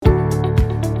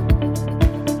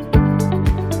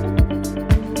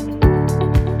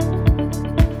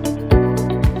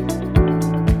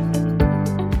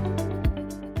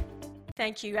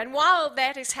thank you. And while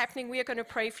that is happening, we are going to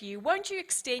pray for you. Won't you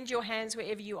extend your hands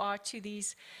wherever you are to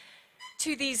these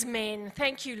men?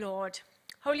 Thank you, Lord.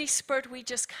 Holy Spirit, we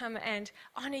just come and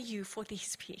honor you for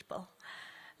these people.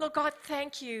 Lord God,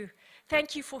 thank you.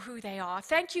 Thank you for who they are.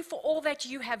 Thank you for all that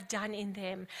you have done in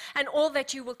them and all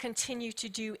that you will continue to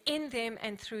do in them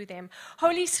and through them.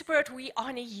 Holy Spirit, we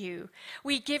honor you.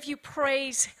 We give you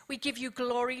praise. We give you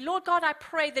glory. Lord God, I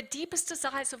pray the deepest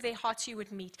desires of their hearts you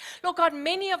would meet. Lord God,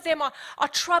 many of them are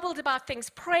troubled about things,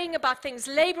 praying about things,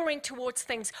 laboring towards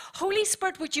things. Holy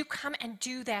Spirit, would you come and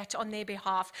do that on their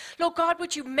behalf? Lord God,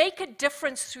 would you make a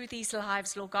difference through these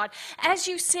lives, Lord God? As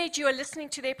you said, you are listening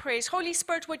to their prayers. Holy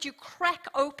Spirit, would you crack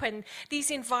open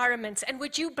these environments, and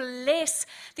would you bless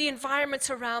the environments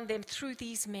around them through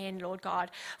these men, Lord God?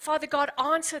 Father God,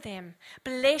 answer them,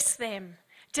 bless them,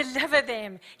 deliver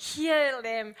them, heal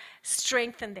them,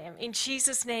 strengthen them. In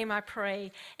Jesus' name I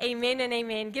pray. Amen and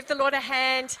amen. Give the Lord a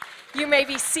hand. You may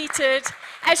be seated.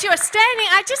 As you are standing,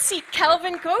 I just see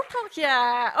Calvin Gopal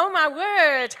here. Oh my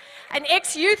word. An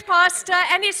ex-youth pastor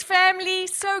and his family.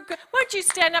 So good. Won't you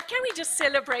stand up? Can we just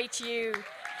celebrate you?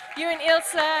 You and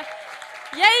Ilse.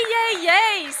 Yay, yay,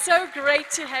 yay. So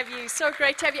great to have you. So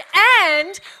great to have you.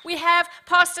 And we have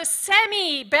Pastor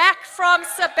Sammy back from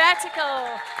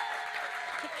sabbatical.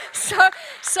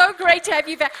 So great to have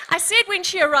you back. I said when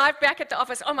she arrived back at the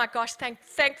office, oh my gosh,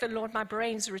 thank the Lord, my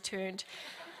brain's returned.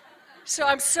 So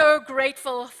I'm so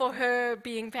grateful for her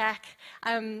being back.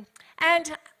 And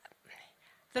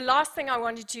the last thing I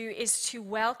want to do is to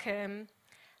welcome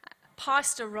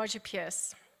Pastor Roger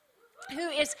Pearce, who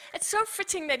is, it's so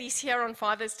fitting that he's here on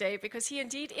Father's Day because he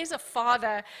indeed is a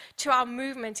father to our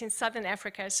movement in Southern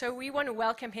Africa. So we want to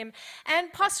welcome him.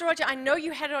 And Pastor Roger, I know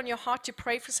you had it on your heart to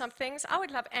pray for some things. I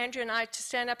would love Andrew and I to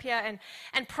stand up here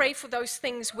and pray for those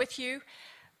things with you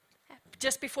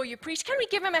just before you preach. Can we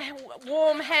give him a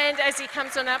warm hand as he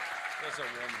comes on up? There's a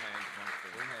warm hand.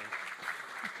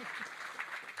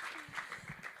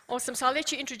 Awesome. So I'll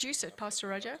let you introduce it, Pastor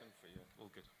Roger.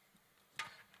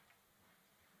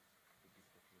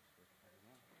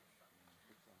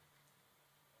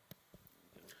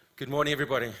 Good morning,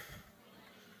 everybody.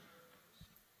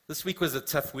 This week was a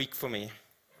tough week for me.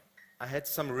 I had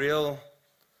some real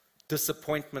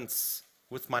disappointments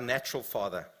with my natural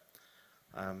father.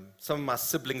 Some of my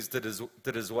siblings did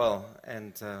as well.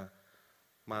 And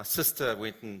my sister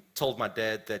went and told my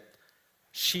dad that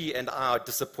she and I are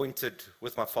disappointed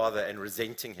with my father and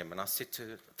resenting him. And I said to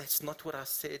her, that's not what I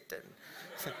said.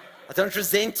 And I don't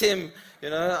resent him.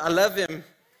 You know, I love him.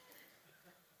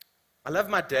 I love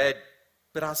my dad.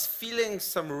 But I was feeling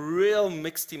some real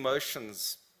mixed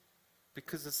emotions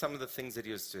because of some of the things that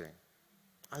he was doing.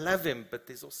 I love him, but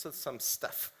there's also some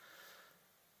stuff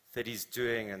that he's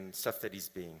doing and stuff that he's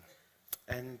being.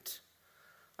 And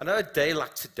I know a day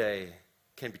like today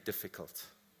can be difficult.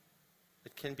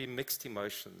 It can be mixed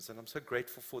emotions. And I'm so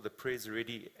grateful for the prayers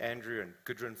already, Andrew and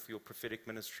Gudrun, for your prophetic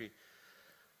ministry.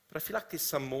 But I feel like there's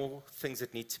some more things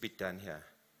that need to be done here.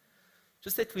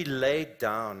 Just that we lay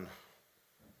down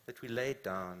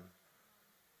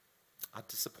our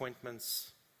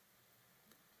disappointments,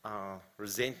 our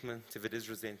resentment, if it is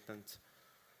resentment,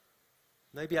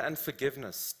 maybe our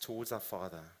unforgiveness towards our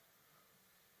Father.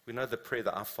 We know the prayer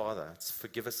that our Father, it's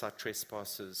forgive us our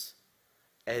trespasses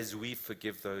as we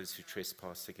forgive those who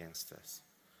trespass against us.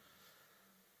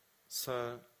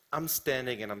 So I'm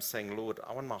standing and I'm saying, Lord,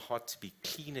 I want my heart to be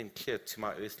clean and clear to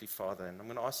my earthly Father. And I'm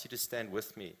going to ask you to stand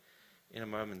with me in a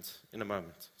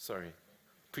moment. Sorry.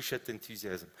 Appreciate the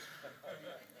enthusiasm.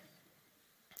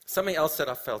 Something else that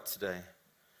I felt today.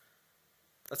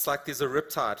 It's like there's a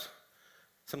riptide.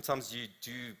 Sometimes you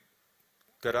do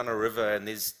go down a river and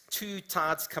there's two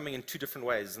tides coming in two different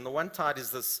ways. And the one tide is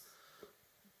this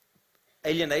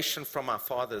alienation from our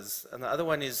fathers. And the other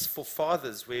one is for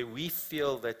fathers where we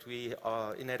feel that we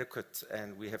are inadequate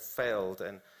and we have failed.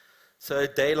 And so a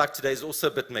day like today is also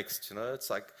a bit mixed. You know, it's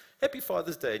like Happy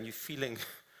Father's Day and you're feeling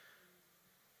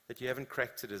that you haven't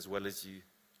cracked it as well as you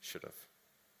should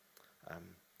have.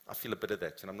 I feel a bit of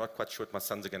that, and I'm not quite sure what my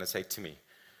sons are going to say to me,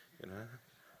 you know.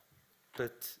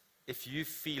 But if you're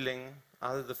feeling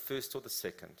either the first or the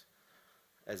second,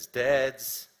 as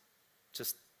dads,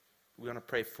 just we want to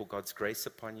pray for God's grace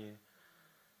upon you,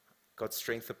 God's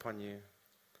strength upon you.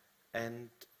 And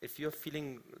if you're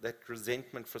feeling that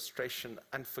resentment, frustration,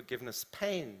 unforgiveness,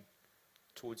 pain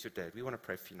towards your dad, we want to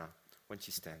pray for you now. Won't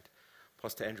you stand?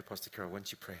 Pastor Andrew, Pastor Carol,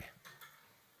 won't you pray?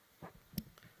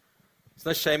 There's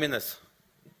no shame in this.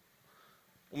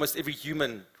 Almost every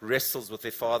human wrestles with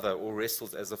their father or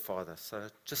wrestles as a father. So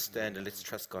just stand and let's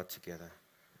trust God together.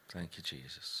 Thank you,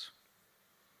 Jesus.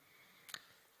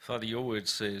 Father, your word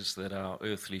says that our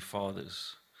earthly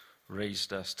fathers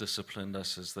raised us, disciplined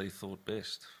us as they thought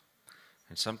best.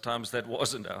 And sometimes that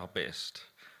wasn't our best,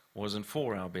 wasn't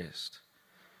for our best.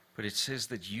 But it says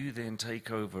that you then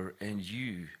take over and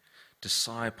you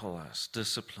disciple us,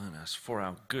 discipline us for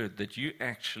our good, that you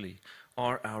actually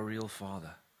are our real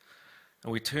Father.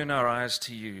 And we turn our eyes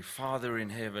to you, Father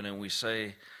in heaven, and we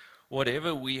say,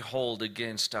 whatever we hold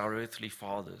against our earthly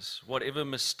fathers, whatever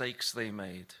mistakes they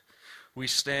made, we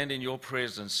stand in your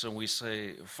presence and we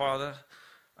say, Father,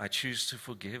 I choose to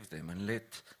forgive them and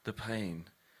let the pain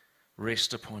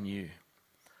rest upon you.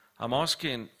 I'm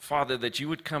asking, Father, that you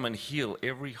would come and heal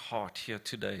every heart here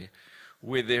today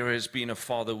where there has been a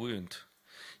father wound,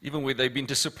 even where they've been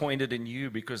disappointed in you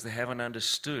because they haven't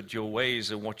understood your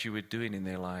ways and what you were doing in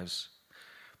their lives.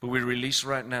 But we release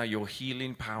right now your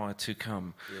healing power to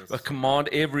come. Yes. I command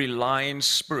every lying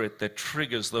spirit that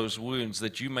triggers those wounds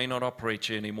that you may not operate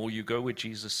here anymore. You go where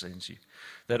Jesus sends you.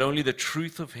 That only the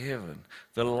truth of heaven,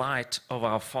 the light of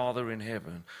our Father in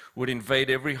heaven, would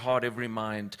invade every heart, every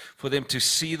mind, for them to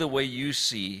see the way you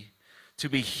see, to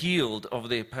be healed of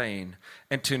their pain,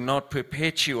 and to not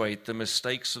perpetuate the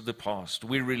mistakes of the past.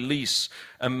 We release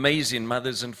amazing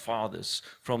mothers and fathers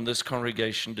from this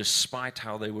congregation despite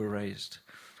how they were raised.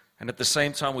 And at the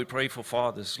same time, we pray for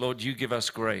fathers. Lord, you give us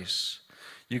grace.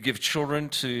 You give children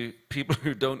to people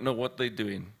who don't know what they're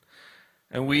doing.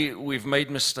 And we've made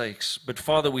mistakes. But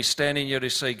Father, we stand in here to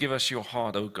say, give us your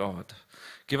heart, oh God.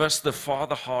 Give us the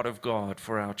Father heart of God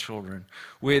for our children.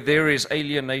 Where there is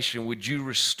alienation, would you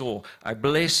restore? I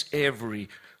bless every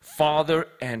father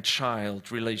and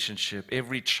child relationship,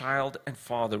 every child and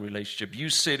father relationship.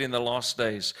 You said in the last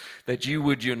days that you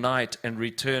would unite and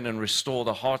return and restore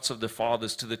the hearts of the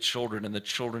fathers to the children and the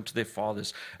children to their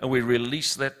fathers. And we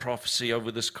release that prophecy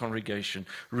over this congregation.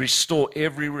 Restore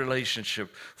every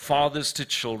relationship, fathers to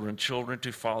children, children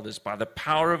to fathers, by the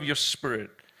power of your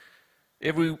Spirit.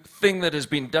 Everything that has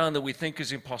been done that we think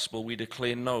is impossible, we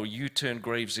declare, no, you turn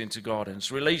graves into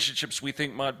gardens. Relationships we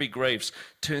think might be graves,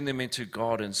 turn them into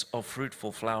gardens of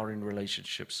fruitful, flowering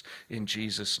relationships. In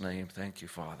Jesus' name, thank you,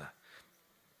 Father.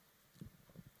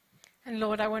 And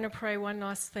Lord, I want to pray one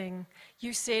last thing.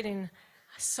 You said in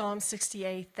Psalm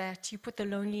 68 that you put the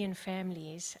lonely in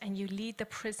families and you lead the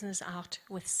prisoners out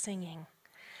with singing.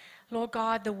 Lord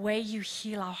God, the way you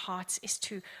heal our hearts is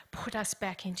to put us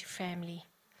back into family.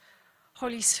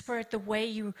 Holy Spirit, the way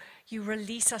you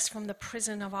release us from the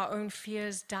prison of our own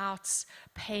fears, doubts,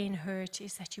 pain, hurt,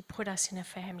 is that you put us in a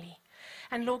family.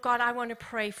 And Lord God, I want to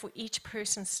pray for each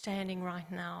person standing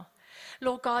right now.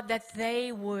 Lord God, that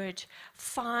they would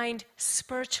find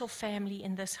spiritual family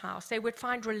in this house. They would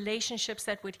find relationships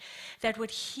that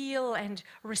would heal and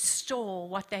restore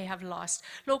what they have lost.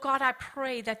 Lord God, I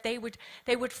pray that they would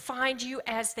find you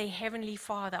as their heavenly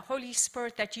Father. Holy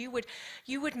Spirit, that you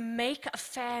would make a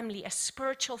family, a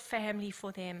spiritual family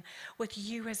for them with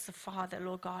you as the Father,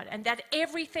 Lord God, and that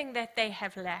everything that they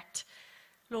have lacked,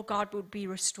 Lord God, would be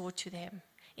restored to them.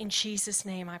 In Jesus'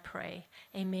 name I pray.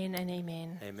 Amen and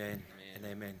amen. Amen and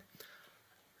amen.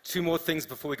 Two more things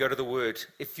before we go to the word.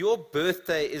 If your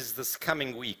birthday is this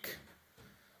coming week,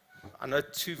 I know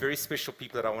two very special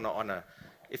people that I want to honor.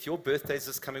 If your birthday is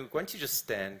this coming week, why don't you just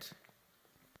stand?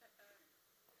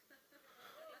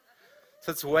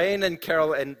 So it's Wayne and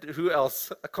Carol and who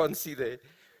else? I can't see there.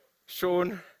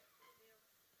 Sean,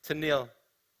 Tennille.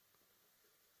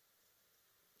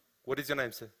 What is your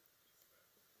name, sir?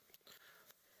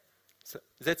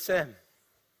 Is that Sam?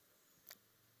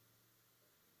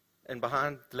 And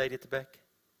behind the lady at the back?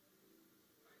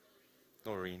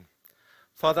 Noreen.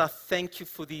 Father, I thank you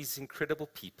for these incredible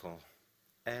people.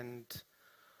 And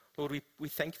Lord, we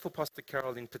thank you for Pastor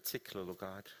Carol in particular, Lord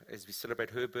God, as we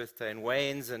celebrate her birthday and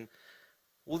Wayne's and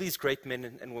all these great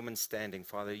men and women standing.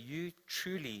 Father, you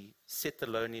truly set the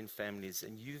lonely in families,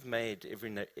 and you've made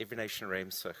every nation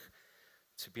Ramsach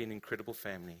to be an incredible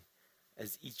family,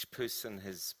 as each person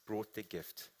has brought their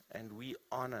gift. And we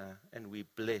honor and we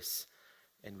bless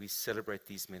and we celebrate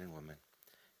these men and women.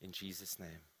 In Jesus'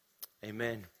 name,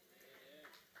 amen.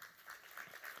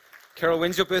 Carol,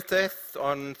 when's your birthday?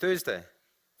 On Thursday.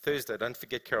 Thursday, don't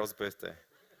forget Carol's birthday.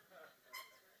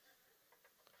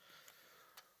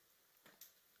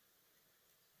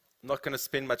 I'm not going to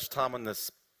spend much time on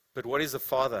this, but what is a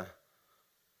father?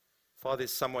 Father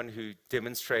is someone who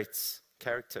demonstrates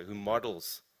character, who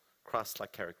models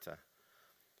Christ-like character.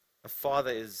 A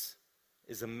father is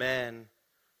a man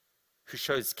who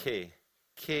shows care.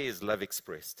 Care is love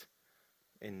expressed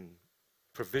in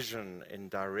provision, in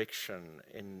direction,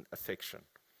 in affection.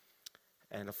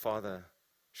 And a father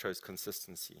shows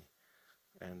consistency.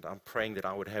 And I'm praying that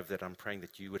I would have that. I'm praying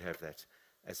that you would have that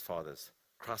as fathers.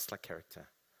 Christ-like character,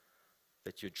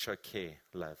 that you'd show care,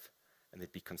 love, and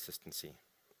there'd be consistency.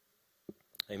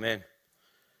 Amen.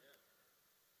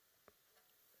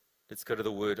 Let's go to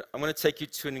the word. I'm going to take you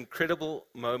to an incredible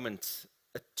moment,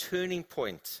 a turning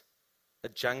point, a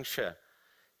juncture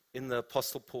in the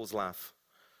Apostle Paul's life.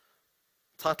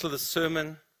 Title of the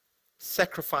sermon,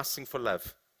 Sacrificing for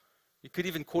Love. You could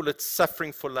even call it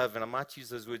Suffering for Love, and I might use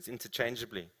those words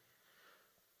interchangeably.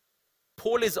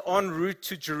 Paul is en route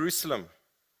to Jerusalem,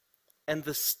 and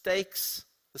the stakes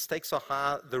are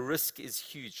high, the risk is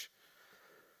huge.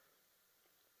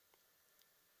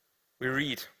 We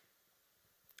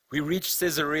reached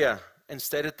Caesarea and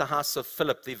stayed at the house of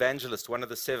Philip, the evangelist, one of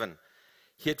the 7.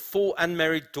 He had 4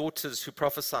 unmarried daughters who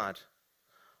prophesied.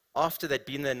 After they'd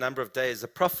been there a number of days, a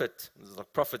prophet, there's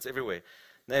like prophets everywhere,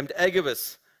 named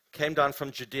Agabus, came down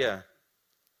from Judea.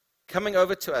 Coming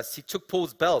over to us, he took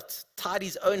Paul's belt, tied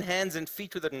his own hands and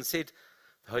feet with it, and said,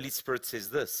 "The Holy Spirit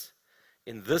says this.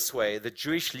 In this way, the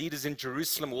Jewish leaders in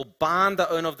Jerusalem will bind the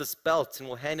owner of this belt and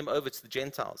will hand him over to the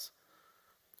Gentiles."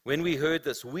 When we heard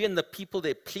this, we and the people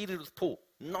there pleaded with Paul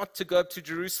not to go up to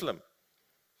Jerusalem.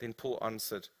 Then Paul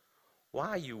answered, "Why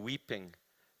are you weeping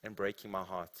and breaking my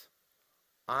heart?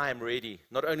 I am ready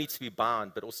not only to be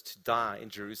bound, but also to die in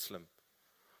Jerusalem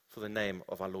for the name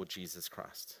of our Lord Jesus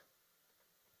Christ."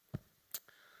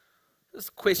 This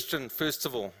question, first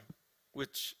of all,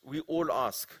 which we all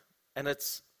ask, and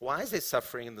it's, why is there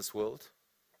suffering in this world?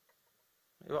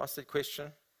 You ever asked that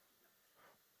question?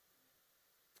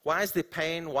 Why is there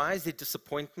pain? Why is there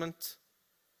disappointment?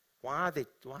 Why are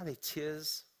there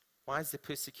tears? Why is there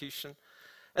persecution?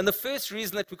 And the first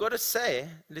reason that we've got to say,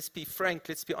 let's be frank,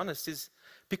 let's be honest, is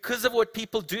because of what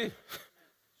people do.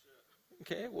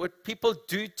 Okay? What people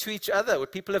do to each other,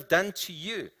 what people have done to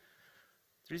you.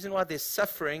 The reason why there's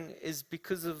suffering is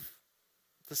because of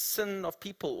the sin of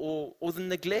people or the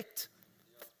neglect.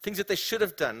 Things that they should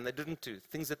have done and they didn't do.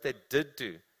 Things that they did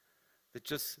do that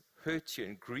just hurt you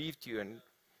and grieved you and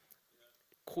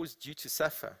caused you to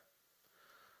suffer.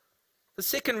 The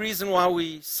second reason why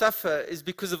we suffer is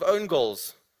because of own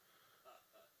goals.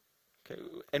 Okay?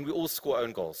 And we all score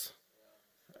own goals.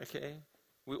 Okay?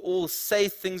 We all say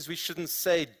things we shouldn't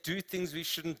say, do things we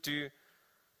shouldn't do.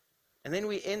 And then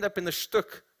we end up in the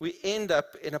shtuk. We end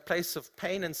up in a place of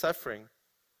pain and suffering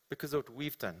because of what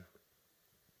we've done.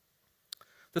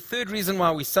 The third reason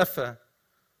why we suffer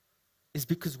is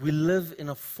because we live in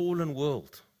a fallen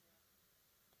world.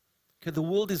 Okay, the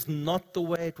world is not the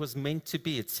way it was meant to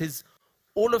be. It says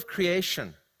all of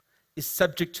creation is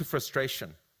subject to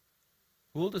frustration.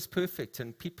 The world is perfect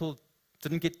and people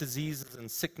didn't get diseases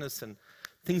and sickness and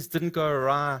things didn't go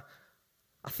awry.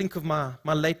 I think of my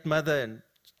late mother and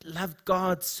loved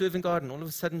God, serving God, and all of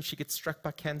a sudden she gets struck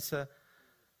by cancer.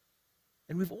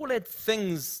 And we've all had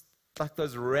things like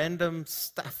those random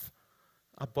stuff.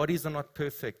 Our bodies are not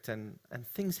perfect and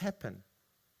things happen.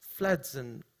 Floods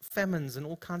and famines and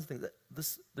all kinds of things.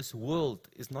 This world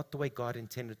is not the way God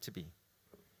intended it to be.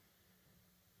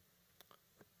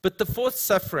 But the fourth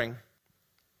suffering,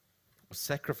 or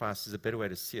sacrifice is a better way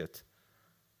to see it.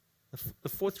 The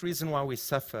fourth reason why we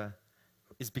suffer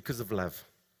is because of love.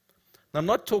 Now, I'm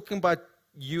not talking about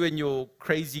you and your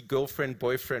crazy girlfriend,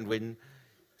 boyfriend, when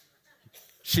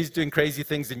she's doing crazy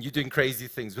things and you're doing crazy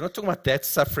things. We're not talking about that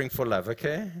suffering for love,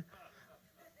 okay? We're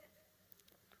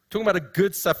talking about a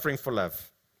good suffering for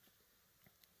love.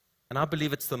 And I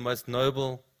believe it's the most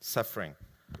noble suffering.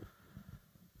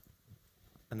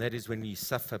 And that is when you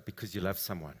suffer because you love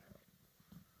someone.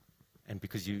 And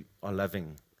because you are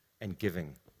loving and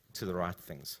giving to the right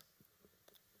things.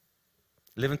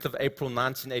 11th of April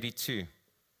 1982,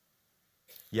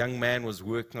 young man was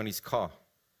working on his car.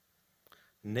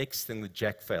 Next thing, the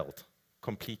jack failed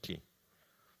completely.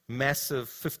 Massive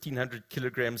 1,500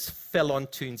 kilograms fell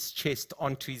onto his chest,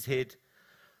 onto his head,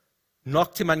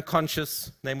 knocked him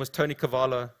unconscious. Name was Tony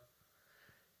Cavallo.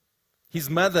 His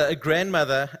mother, a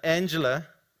grandmother, Angela,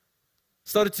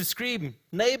 started to scream,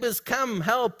 "Neighbors, come,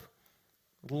 help."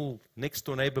 Little next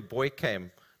door neighbor boy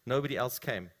came. Nobody else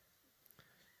came.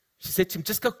 She said to him,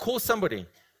 "Just go call somebody."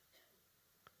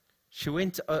 She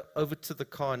went over to the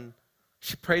car and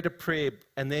she prayed a prayer,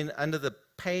 and then under the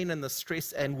pain and the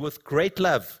stress and with great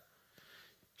love,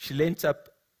 she leant up,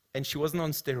 and she wasn't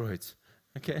on steroids,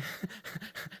 okay?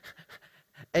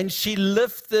 And she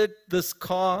lifted this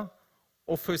car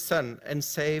off her son and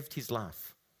saved his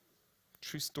life.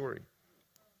 True story.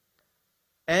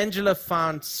 Angela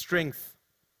found strength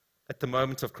at the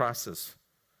moment of crisis.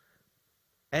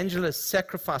 Angela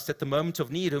sacrificed at the moment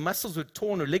of need. Her muscles were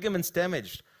torn, her ligaments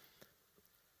damaged.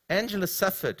 Angela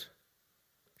suffered.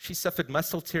 She suffered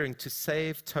muscle tearing to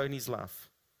save Tony's life.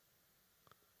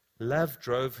 Love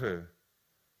drove her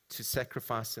to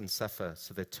sacrifice and suffer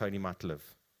so that Tony might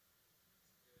live.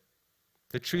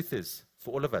 The truth is,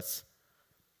 for all of us,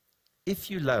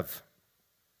 if you love,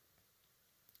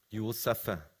 you will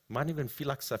suffer. You might even feel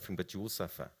like suffering, but you will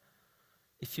suffer.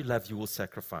 If you love, you will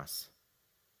sacrifice.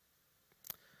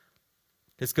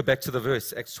 Let's go back to the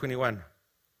verse, Acts 21.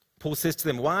 Paul says to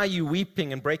them, why are you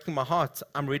weeping and breaking my heart?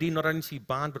 I'm ready not only to be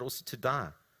bound, but also to die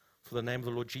for the name of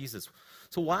the Lord Jesus.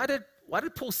 So why did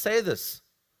Paul say this?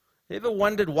 You ever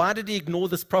wondered, why did he ignore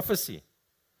this prophecy?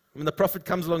 When the prophet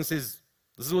comes along and says,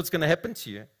 this is what's going to happen to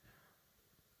you.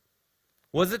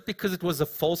 Was it because it was a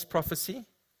false prophecy?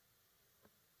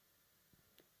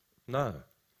 No.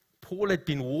 Paul had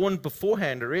been warned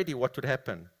beforehand already what would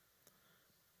happen.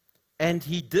 And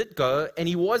he did go, and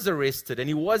he was arrested, and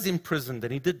he was imprisoned,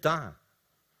 and he did die.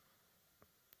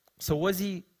 So was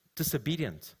he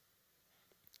disobedient?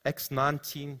 Acts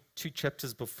 19, 2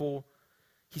 chapters before,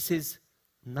 he says,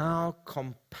 now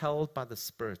compelled by the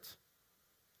Spirit,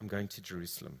 I'm going to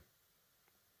Jerusalem.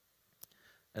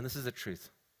 And this is the truth.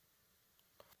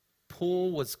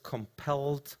 Paul was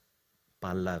compelled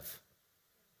by love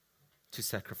to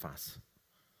sacrifice.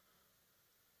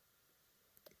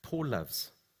 Paul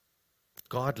loves.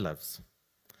 God loves.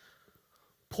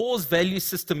 Paul's value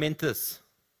system meant this,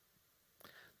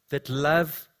 that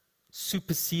love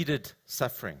superseded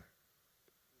suffering.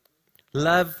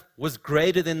 Love was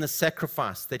greater than the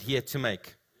sacrifice that he had to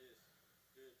make.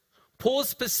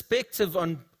 Paul's perspective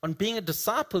on being a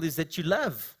disciple is that you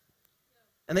love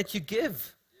and that you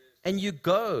give and you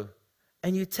go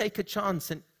and you take a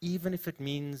chance, and even if it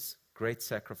means great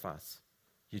sacrifice,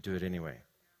 you do it anyway.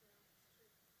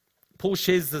 Paul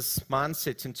shares this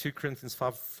mindset in 2 Corinthians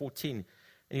 5:14, and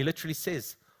he literally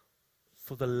says,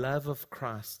 for the love of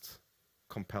Christ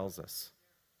compels us.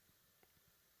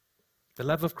 The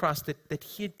love of Christ, that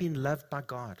he had been loved by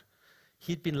God.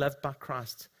 He had been loved by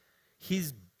Christ.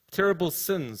 His terrible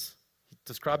sins, he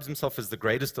describes himself as the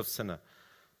greatest of sinners.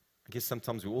 I guess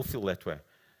sometimes we all feel that way.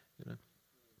 You know?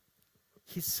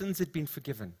 His sins had been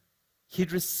forgiven. He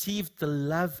had received the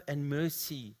love and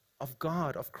mercy of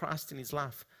God, of Christ in his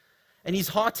life. And his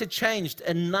heart had changed,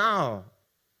 and now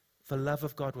the love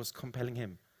of God was compelling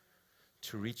him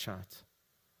to reach out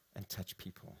and touch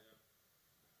people.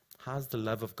 How's the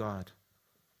love of God?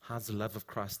 How's the love of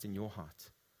Christ in your heart?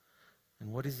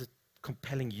 And what is it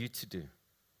compelling you to do?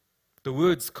 The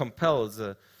words compel is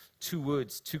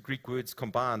two Greek words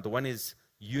combined. The one is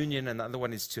union and the other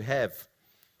one is to have.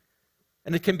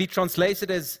 And it can be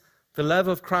translated as the love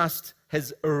of Christ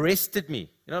has arrested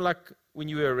me. You know, like when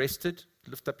you were arrested,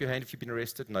 lift up your hand if you've been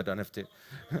arrested. No, don't have to.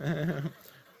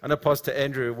 I know Pastor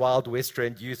Andrew, Wild West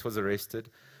Rand youth, was arrested.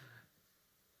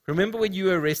 Remember when you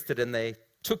were arrested and they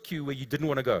took you where you didn't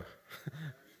want to go?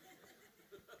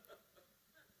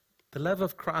 The love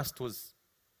of Christ was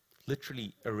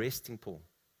literally arresting Paul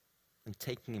and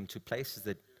taking him to places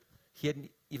that he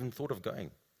hadn't even thought of going.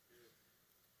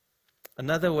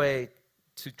 Another way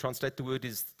to translate the word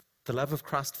is the love of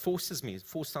Christ forces me.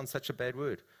 Force sounds such a bad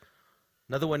word.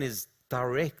 Another one is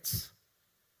directs,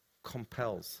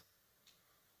 compels.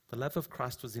 The love of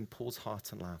Christ was in Paul's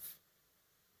heart and life.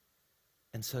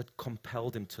 And so it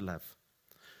compelled him to love.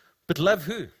 But love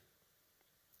who?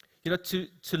 You know, to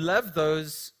love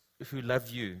those who love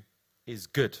you is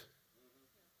good.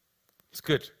 It's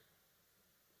good,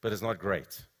 but it's not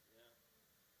great.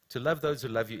 To love those who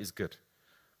love you is good.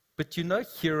 But you're no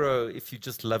hero if you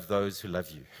just love those who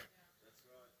love you.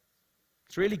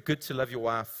 It's really good to love your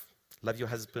wife, love your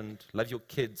husband, love your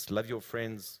kids, love your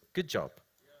friends. Good job.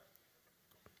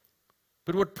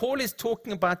 But what Paul is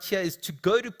talking about here is to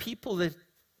go to people that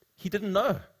he didn't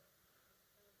know.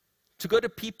 To go to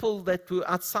people that were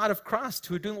outside of Christ,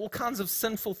 who were doing all kinds of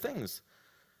sinful things.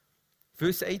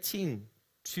 Verse 18,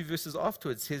 2 verses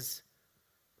afterwards, says,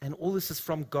 and all this is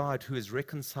from God, who has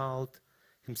reconciled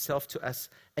himself to us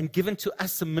and given to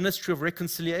us a ministry of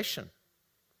reconciliation.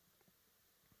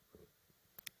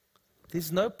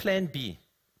 There's no plan B.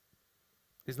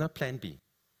 There's no plan B.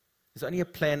 There's only a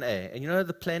plan A. And you know what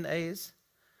the plan A is?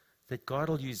 That God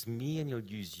will use me and he'll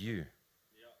use you. Yeah.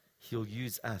 He'll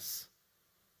use us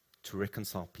to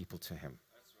reconcile people to him.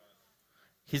 That's right.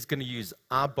 He's going to use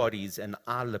our bodies and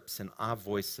our lips and our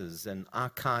voices and our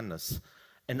kindness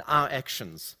and our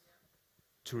actions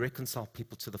to reconcile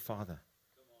people to the Father.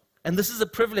 And this is a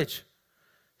privilege.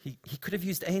 He could have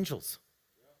used angels.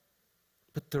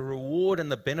 But the reward and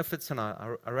the benefits, and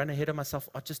I run ahead of myself,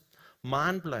 are just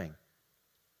mind-blowing.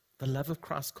 The love of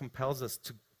Christ compels us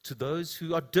to those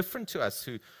who are different to us,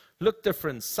 who look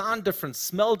different, sound different,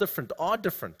 smell different, are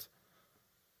different.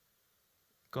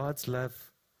 God's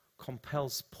love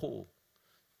compels Paul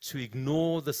to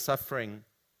ignore the suffering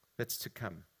that's to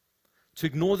come, to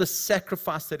ignore the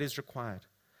sacrifice that is required,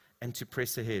 and to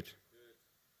press ahead.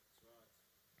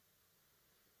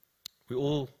 We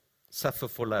all suffer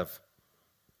for love.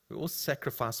 We all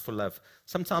sacrifice for love.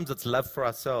 Sometimes it's love for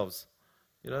ourselves.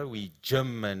 You know, we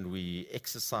gym and we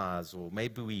exercise, or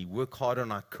maybe we work hard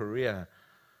on our career,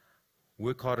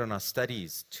 work hard on our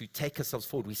studies to take ourselves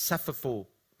forward. We suffer for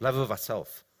love of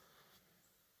ourselves.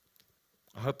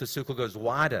 I hope the circle goes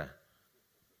wider.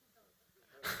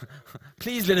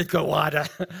 Please let it go wider.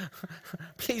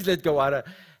 Please let it go wider.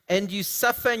 And you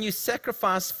suffer and you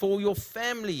sacrifice for your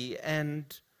family and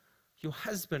your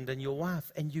husband and your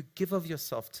wife, and you give of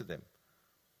yourself to them.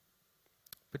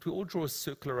 But we all draw a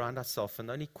circle around ourselves, and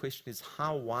the only question is,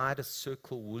 how wide a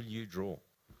circle will you draw?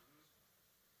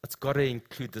 It's got to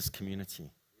include this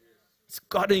community. It's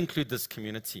got to include this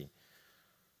community.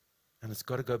 And it's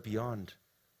got to go beyond.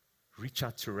 Reach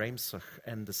out to Reimsig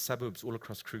and the suburbs all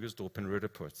across Krugersdorp and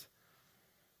Roodepoort.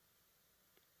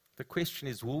 The question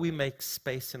is, will we make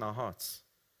space in our hearts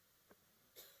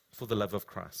for the love of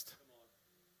Christ?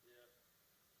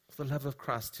 For the love of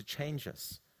Christ to change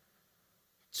us,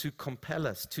 to compel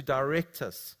us, to direct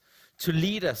us, to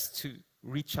lead us, to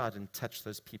reach out and touch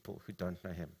those people who don't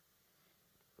know Him.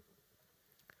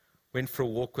 Went for a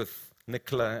walk with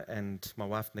Nicola and my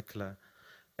wife Nicola,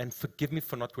 and forgive me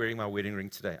for not wearing my wedding ring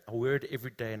today. I wear it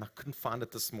every day and I couldn't find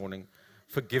it this morning.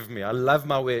 Forgive me. I love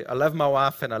my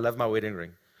wife and I love my wedding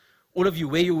ring. All of you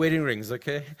wear your wedding rings,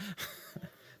 okay?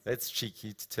 That's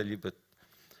cheeky to tell you, but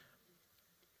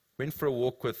went for a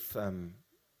walk with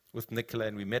Nicola,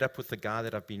 and we met up with the guy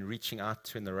that I've been reaching out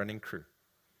to in the running crew.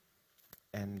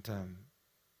 And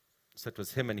so it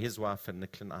was him and his wife and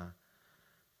Nicola and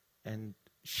I. And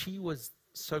she was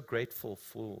so grateful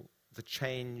for the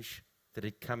change that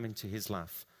had come into his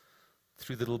life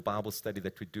through the little Bible study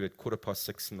that we do at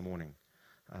 6:15 in the morning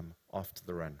after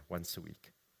the run once a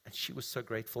week. And she was so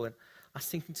grateful. And I was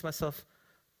thinking to myself,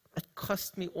 it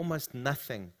cost me almost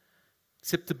nothing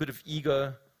except a bit of ego,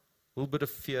 a little bit of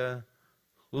fear, a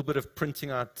little bit of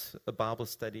printing out a Bible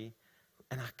study.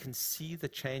 And I can see the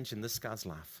change in this guy's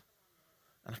life.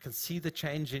 And I can see the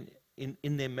change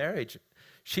in their marriage.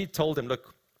 She told him,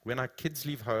 look, when our kids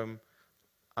leave home,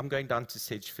 I'm going down to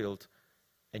Sedgefield,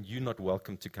 and you're not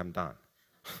welcome to come down.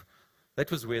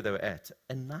 That was where they were at.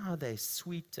 And now they're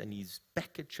sweet, and he's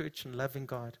back at church and loving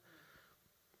God.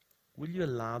 Will you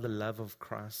allow the love of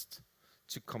Christ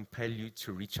to compel you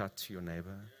to reach out to your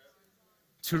neighbor?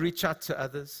 To reach out to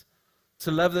others?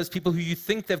 To love those people who you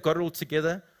think they've got it all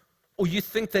together, or you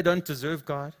think they don't deserve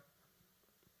God?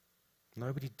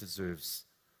 Nobody deserves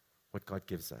what God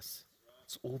gives us.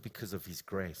 It's all because of His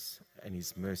grace and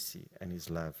His mercy and His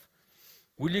love.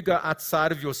 Will you go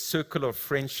outside of your circle of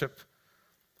friendship,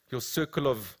 your circle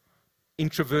of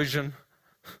introversion,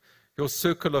 your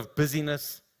circle of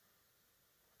busyness,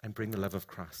 and bring the love of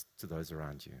Christ to those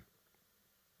around you?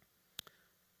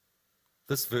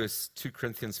 This verse, 2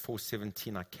 Corinthians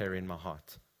 4:17, I carry in my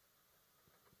heart.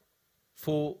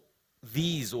 For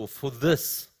these, or for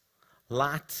this,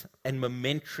 light and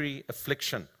momentary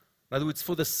affliction. In other words,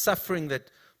 for the suffering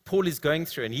that Paul is going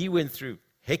through, and he went through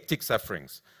hectic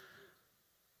sufferings,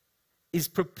 is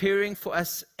preparing for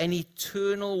us an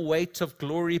eternal weight of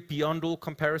glory beyond all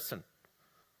comparison.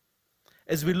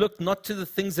 As we look not to the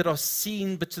things that are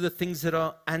seen, but to the things that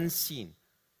are unseen.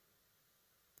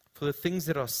 For the things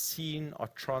that are seen are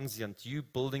transient. You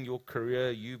building your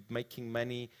career, you making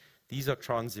money, these are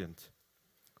transient.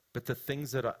 But the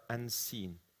things that are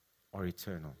unseen are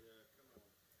eternal.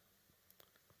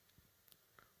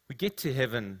 We get to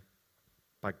heaven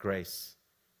by grace,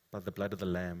 by the blood of the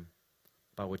Lamb,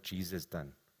 by what Jesus has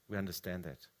done. We understand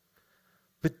that.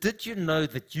 But did you know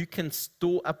that you can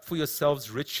store up for yourselves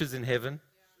riches in heaven?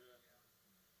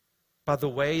 By the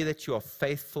way that you are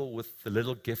faithful with the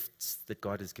little gifts that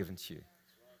God has given to you.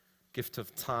 Gift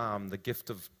of time, the gift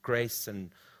of grace,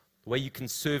 and the way you can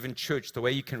serve in church, the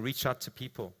way you can reach out to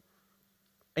people.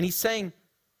 And He's saying,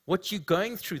 what you're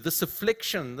going through, this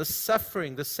affliction, this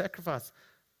suffering, this sacrifice,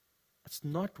 it's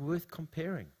not worth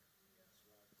comparing.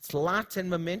 It's light and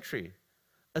momentary.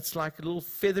 It's like a little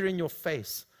feather in your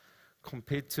face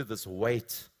compared to this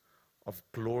weight of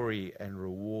glory and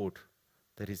reward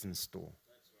that is in store.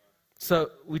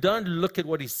 So we don't look at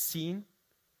what is seen.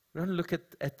 We don't look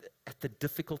at the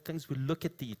difficult things. We look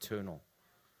at the eternal,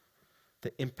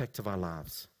 the impact of our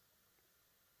lives.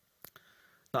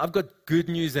 Now, I've got good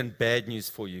news and bad news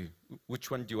for you. Which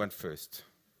one do you want first?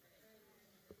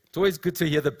 It's always good to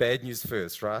hear the bad news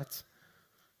first, right?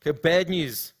 Okay, bad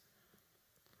news.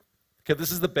 Okay,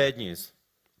 this is the bad news.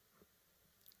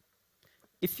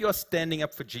 If you are standing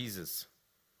up for Jesus,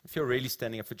 if you're really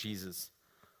standing up for Jesus,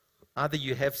 either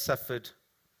you have suffered,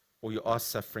 or you are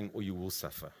suffering, or you will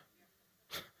suffer.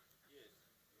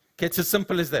 Okay, it's as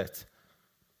simple as that.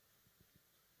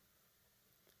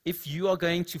 If you are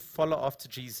going to follow after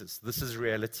Jesus, this is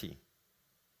reality.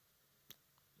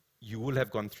 You will have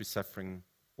gone through suffering,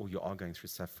 or you are going through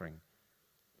suffering.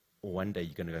 Or one day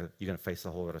you're going to face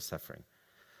a whole lot of suffering.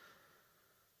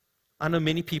 I know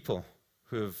many people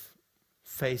who have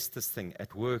faced this thing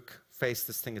at work, faced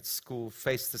this thing at school,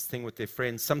 faced this thing with their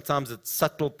friends. Sometimes it's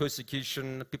subtle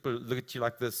persecution. People look at you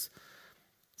like this.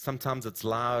 Sometimes it's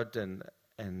loud and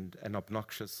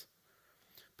obnoxious.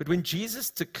 But when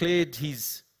Jesus declared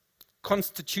his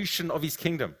constitution of his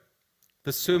kingdom,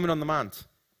 the Sermon on the Mount,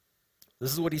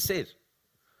 this is what he said.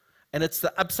 And it's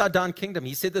the upside down kingdom.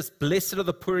 He said this, blessed are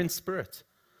the poor in spirit,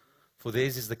 for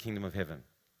theirs is the kingdom of heaven.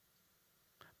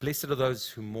 Blessed are those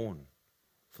who mourn,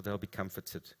 for they'll be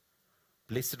comforted.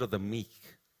 Blessed are the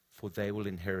meek, for they will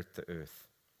inherit the earth.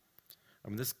 I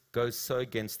mean, this goes so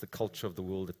against the culture of the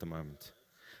world at the moment.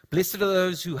 Blessed are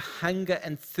those who hunger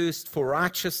and thirst for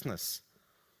righteousness,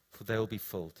 for they will be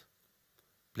filled.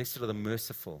 Blessed are the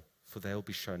merciful, for they will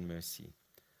be shown mercy.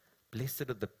 Blessed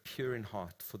are the pure in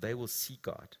heart, for they will see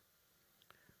God.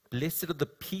 Blessed are the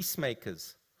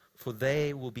peacemakers, for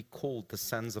they will be called the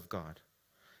sons of God.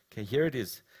 Okay, here it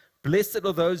is. Blessed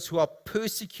are those who are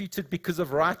persecuted because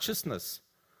of righteousness,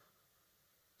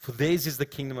 for theirs is the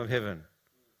kingdom of heaven.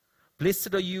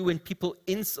 Blessed are you when people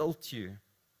insult you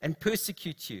and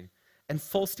persecute you and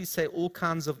falsely say all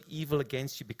kinds of evil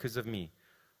against you because of me.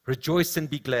 Rejoice and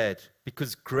be glad,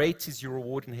 because great is your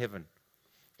reward in heaven.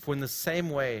 For in the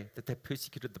same way that they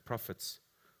persecuted the prophets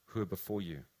who were before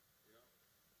you.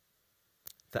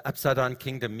 The upside down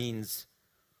kingdom means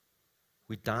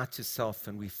we die to self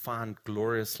and we find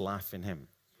glorious life in him.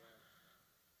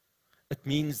 It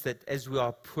means that as we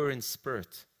are poor in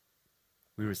spirit,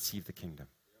 we receive the kingdom.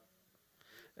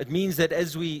 It means that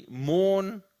as we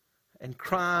mourn and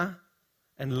cry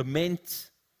and lament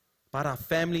about our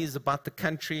families, about the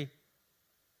country,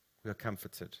 we are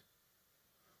comforted.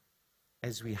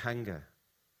 As we hunger,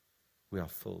 we are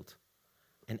filled.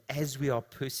 And as we are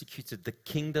persecuted, the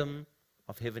kingdom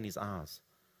of heaven is ours,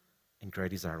 and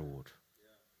great is our reward.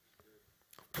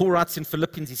 Paul writes in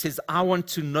Philippians, he says, I want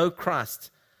to know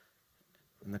Christ.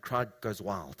 And the crowd goes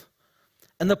wild.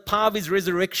 And the power of his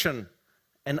resurrection,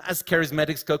 and us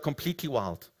charismatics go completely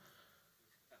wild.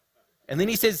 And then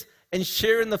he says, and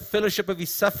share in the fellowship of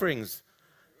his sufferings.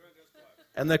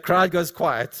 And the crowd goes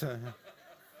quiet.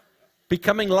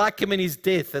 Becoming like him in his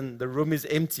death, and the room is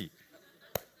empty.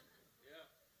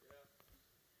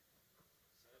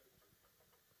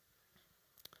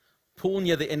 Paul,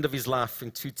 near the end of his life in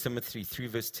 2 Timothy 3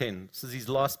 verse 10, this is his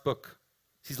last book,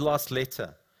 his last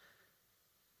letter.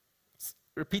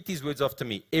 Repeat these words after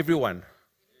me. Everyone.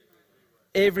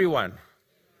 Everyone.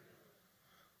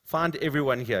 Find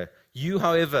everyone here. You,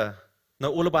 however,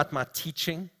 know all about my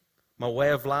teaching, my way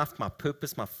of life, my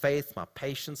purpose, my faith, my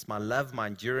patience, my love, my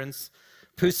endurance,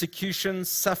 persecutions,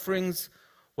 sufferings,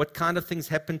 what kind of things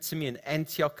happened to me in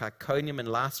Antioch, Iconium, and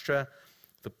Lystra,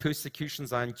 the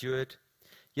persecutions I endured.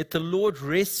 Yet the Lord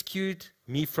rescued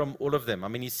me from all of them. I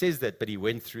mean, he says that, but he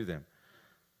went through them.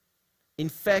 In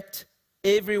fact,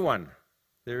 everyone,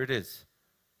 there it is,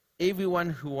 everyone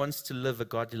who wants to live a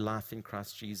godly life in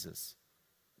Christ Jesus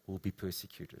will be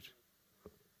persecuted.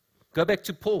 Go back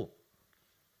to Paul.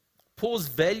 Paul's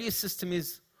value system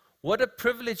is, what a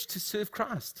privilege to serve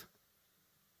Christ.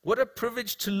 What a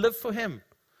privilege to live for him.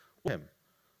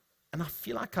 And I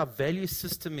feel like our value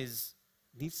system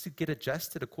needs to get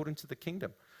adjusted according to the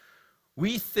kingdom.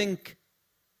 We think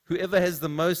whoever has the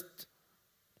most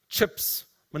chips,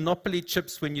 monopoly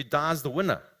chips when you die is the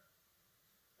winner.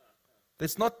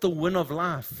 That's not the win of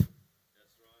life. That's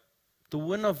right. The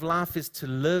win of life is to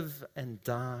live and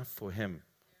die for him.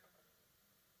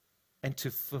 And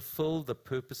to fulfill the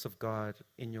purpose of God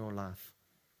in your life,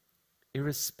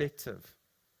 irrespective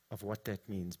of what that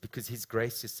means, because his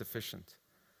grace is sufficient.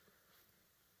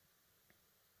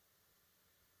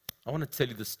 I want to tell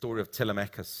you the story of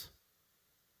Telemachus.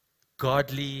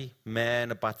 Godly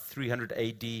man, about 300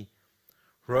 AD.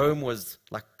 Rome was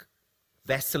like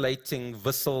vacillating,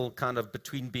 vessel kind of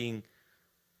between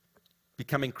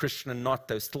becoming Christian and not.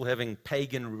 They were still having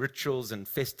pagan rituals and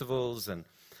festivals, and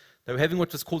they were having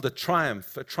what was called a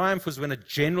triumph. A triumph was when a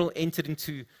general entered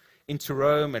into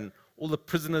Rome, and all the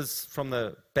prisoners from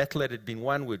the battle that had been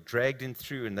won were dragged in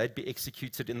through, and they'd be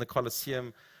executed in the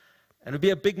Colosseum. And it would be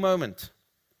a big moment.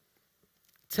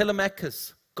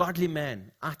 Telemachus, godly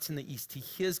man, out in the east, he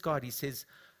hears God. He says,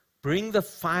 bring the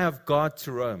fire of God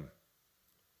to Rome.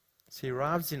 So he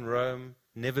arrives in Rome,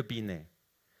 never been there.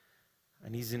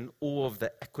 And he's in awe of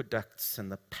the aqueducts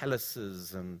and the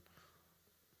palaces and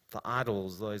the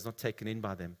idols, though he's not taken in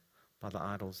by them, by the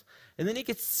idols. And then he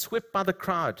gets swept by the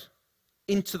crowd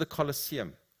into the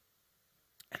Colosseum.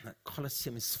 And the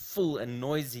Colosseum is full and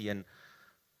noisy, and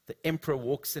the emperor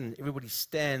walks in, everybody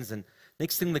stands, and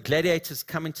next thing the gladiators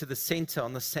come into the center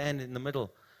on the sand in the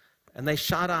middle, and they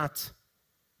shout out,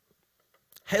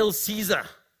 "Hail Caesar!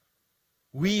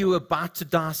 We who are about to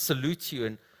die salute you."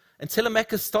 And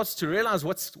Telemachus starts to realize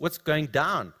what's going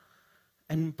down.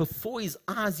 And before his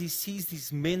eyes, he sees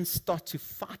these men start to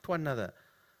fight one another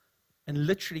and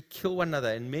literally kill one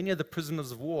another. And many of the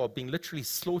prisoners of war are being literally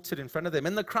slaughtered in front of them.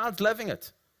 And the crowd's loving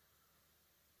it.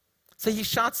 So he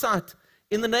shouts out,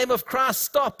 "In the name of Christ,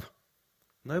 stop."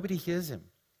 Nobody hears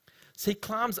him. So he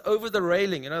climbs over the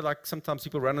railing. You know, like sometimes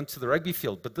people run onto the rugby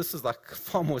field, but this is like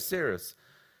far more serious.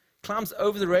 Climbs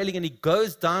over the railing and he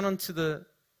goes down onto the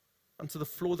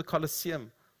floor of the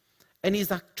Colosseum. And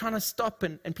he's like trying to stop,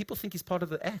 and people think he's part of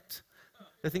the act.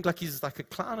 They think like he's like a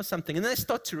clown or something. And then they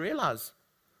start to realize,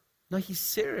 no, he's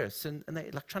serious. And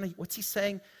they're like trying to, what's he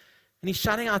saying? And he's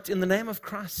shouting out, "In the name of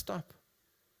Christ, stop."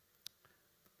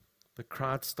 The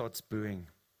crowd starts booing.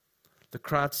 The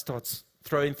crowd starts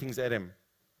throwing things at him.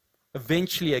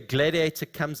 Eventually, a gladiator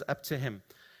comes up to him.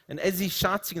 And as he's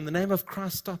shouting, "In the name of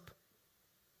Christ, stop,"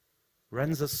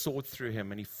 runs a sword through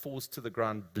him, and he falls to the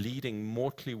ground, bleeding,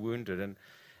 mortally wounded, and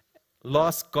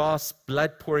last gasp,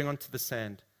 blood pouring onto the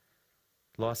sand.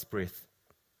 Last breath,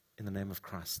 "In the name of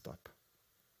Christ, stop."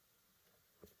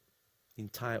 The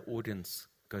entire audience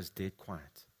goes dead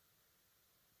quiet.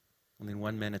 And then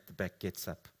one man at the back gets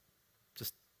up,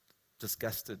 just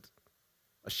disgusted,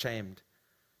 ashamed,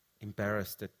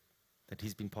 embarrassed that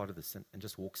he's been part of this, and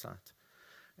just walks out.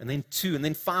 And then 2, and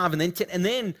then 5, and then 10, and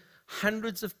then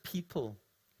hundreds of people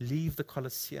leave the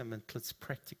Colosseum until it's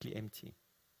practically empty.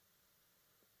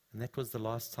 And that was the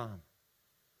last time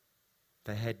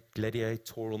they had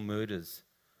gladiatorial murders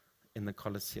in the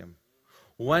Colosseum.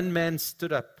 One man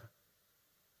stood up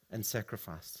and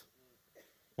sacrificed.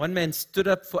 One man stood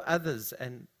up for others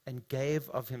and gave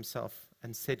of himself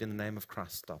and said, "In the name of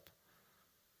Christ, stop."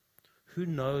 Who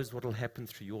knows what will happen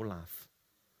through your life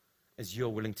as you're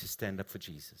willing to stand up for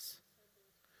Jesus?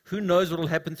 Who knows what will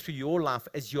happen through your life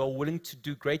as you are willing to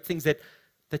do great things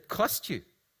that cost you?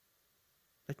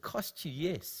 That cost you,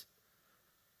 yes,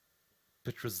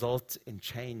 but result in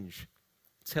change.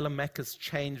 Telemachus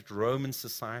changed Roman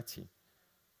society.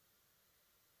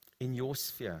 In your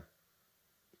sphere,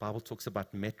 the Bible talks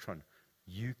about metron.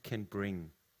 You can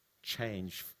bring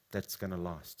change that's going to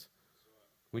last.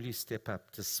 Will you step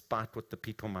up despite what the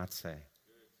people might say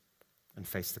and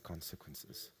face the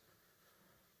consequences?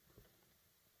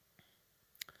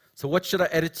 So what should our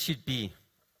attitude be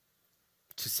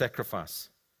to sacrifice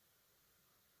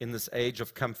in this age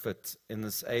of comfort, in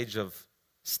this age of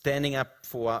standing up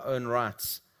for our own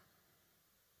rights?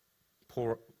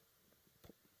 Paul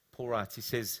writes, he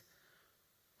says,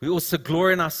 "We also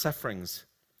glory in our sufferings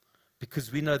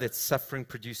because we know that suffering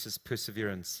produces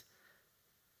perseverance,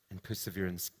 and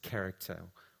perseverance, character."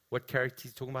 What character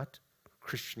is he talking about?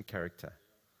 Christian character.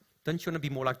 Don't you want to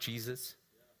be more like Jesus?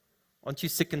 Aren't you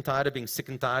sick and tired of being sick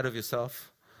and tired of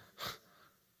yourself?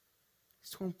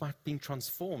 He's talking about being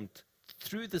transformed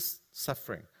through this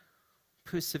suffering,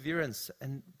 perseverance,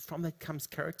 and from that comes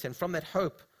character, and from that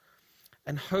hope.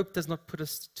 And hope does not put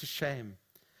us to shame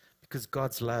because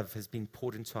God's love has been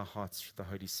poured into our hearts through the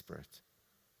Holy Spirit.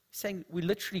 He's saying we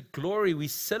literally glory, we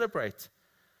celebrate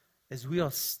as we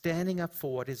are standing up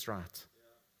for what is right.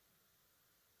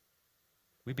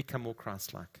 We become more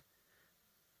Christ-like.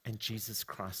 And Jesus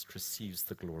Christ receives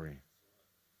the glory.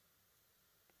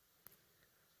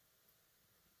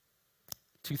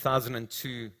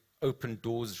 2002 Open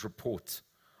Doors report.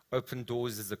 Open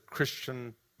Doors is a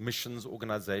Christian missions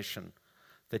organization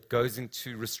that goes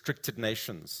into restricted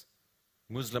nations,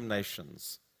 Muslim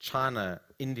nations, China,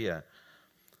 India.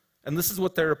 And this is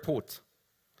what they report.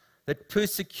 That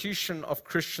persecution of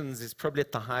Christians is probably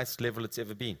at the highest level it's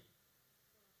ever been.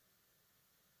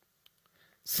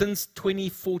 Since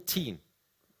 2014,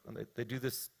 and they do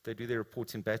their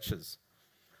reports in batches,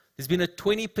 there's been a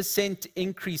 20%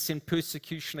 increase in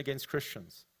persecution against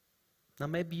Christians. Now,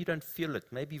 maybe you don't feel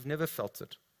it. Maybe you've never felt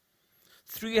it.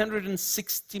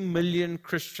 360 million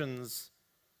Christians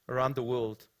around the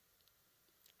world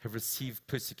have received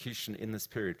persecution in this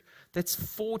period. That's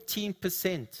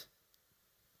 14%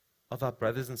 of our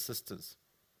brothers and sisters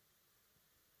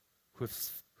who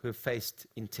have faced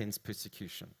intense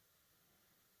persecution.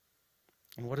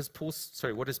 And what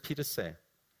does Peter say?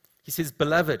 He says,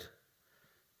 "Beloved,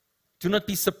 do not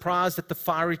be surprised at the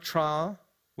fiery trial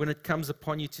when it comes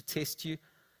upon you to test you,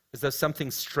 as though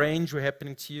something strange were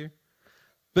happening to you.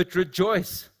 But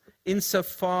rejoice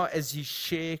insofar as you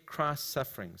share Christ's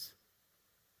sufferings,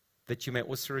 that you may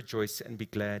also rejoice and be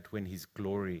glad when his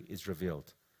glory is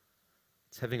revealed.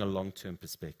 It's having a long-term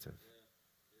perspective.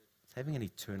 It's having an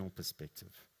eternal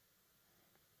perspective.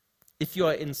 If you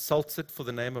are insulted for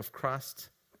the name of Christ,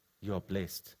 you are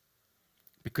blessed,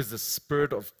 because the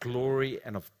Spirit of glory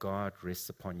and of God rests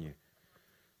upon you.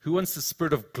 Who wants the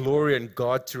Spirit of glory and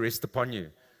God to rest upon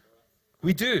you?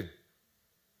 We do.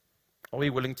 Are we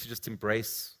willing to just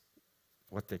embrace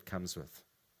what that comes with?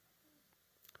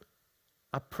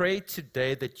 I pray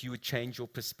today that you would change your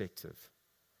perspective.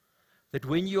 That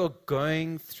when you are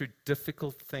going through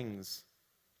difficult things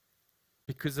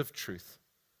because of truth,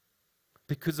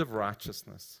 because of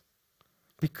righteousness,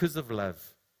 because of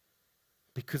love,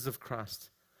 because of Christ,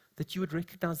 that you would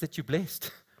recognize that you're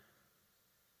blessed.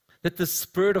 That the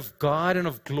Spirit of God and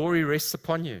of glory rests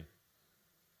upon you.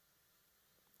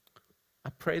 I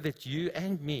pray that you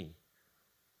and me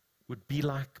would be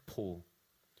like Paul,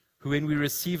 who when we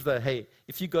receive the, hey,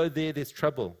 if you go there, there's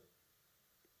trouble,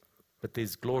 but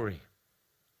there's glory.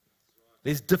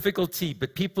 There's difficulty,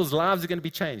 but people's lives are going to be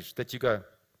changed, that you go,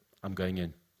 I'm going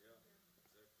in.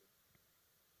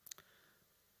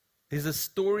 There's a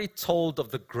story told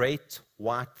of the great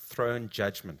white throne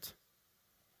judgment.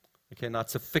 Okay, now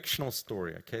it's a fictional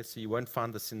story, okay, so you won't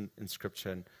find this in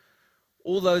Scripture. And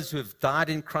all those who have died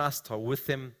in Christ are with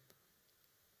him,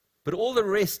 but all the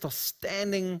rest are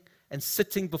standing and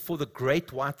sitting before the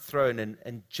great white throne,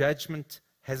 and judgment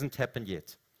hasn't happened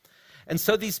yet. And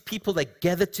so these people, they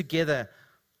gather together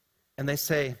and they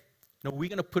say, no, we're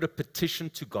going to put a petition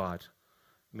to God.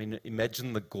 I mean,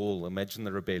 imagine the gall, imagine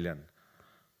the rebellion.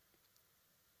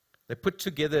 They put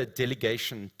together a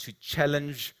delegation to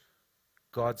challenge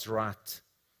God's right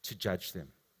to judge them.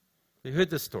 You heard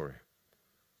this story.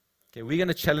 Okay, we're going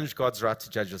to challenge God's right to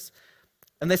judge us.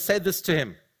 And they say this to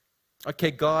him.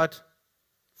 Okay, God,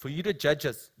 for you to judge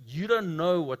us, you don't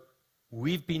know what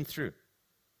we've been through.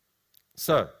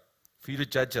 So, for you to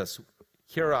judge us,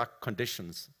 here are our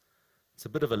conditions. It's a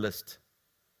bit of a list.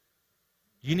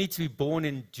 You need to be born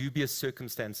in dubious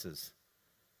circumstances.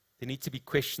 There need to be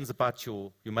questions about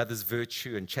your mother's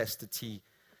virtue and chastity.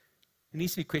 There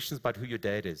needs to be questions about who your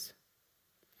dad is.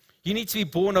 You need to be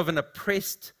born of an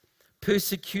oppressed,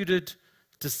 persecuted,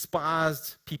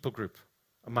 despised people group,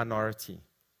 a minority.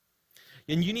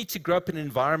 And you need to grow up in an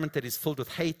environment that is filled with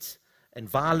hate and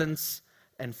violence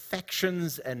and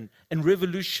factions and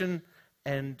revolution,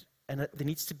 and there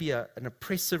needs to be an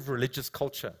oppressive religious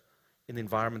culture in the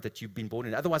environment that you've been born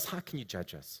in. Otherwise, how can you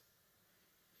judge us?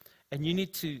 And you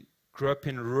need to grow up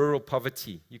in rural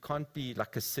poverty. You can't be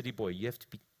like a city boy. You have to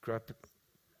grow up.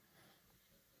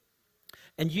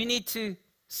 And you need to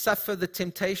suffer the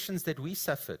temptations that we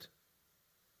suffered,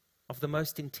 of the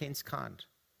most intense kind.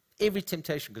 Every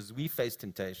temptation, because we face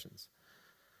temptations.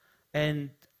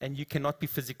 And you cannot be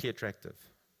physically attractive.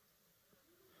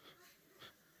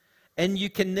 And you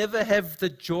can never have the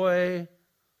joy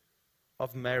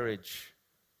of marriage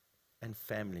and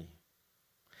family.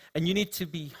 And you need to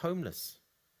be homeless.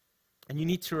 And you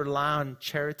need to rely on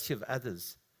charity of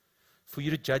others. For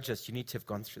you to judge us, you need to have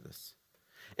gone through this.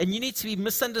 And you need to be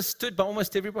misunderstood by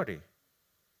almost everybody.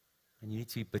 And you need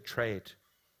to be betrayed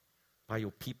by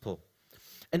your people.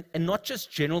 And not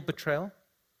just general betrayal.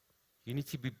 You need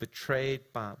to be betrayed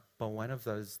by one of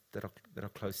those that are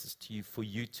closest to you, for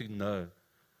you to know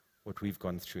what we've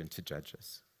gone through and to judge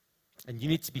us. And you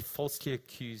need to be falsely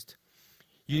accused.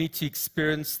 You need to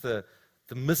experience the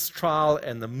mistrial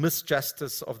and the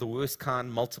misjustice of the worst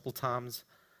kind multiple times.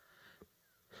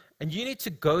 And you need to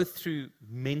go through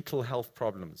mental health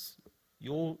problems.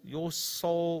 Your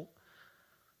soul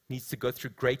needs to go through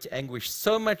great anguish,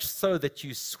 so much so that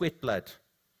you sweat blood.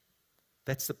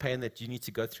 That's the pain that you need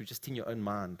to go through just in your own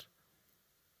mind.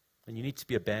 And you need to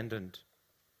be abandoned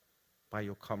by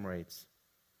your comrades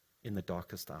in the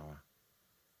darkest hour.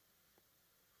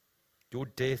 In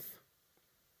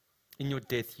your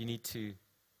death, you need to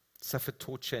suffer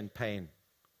torture and pain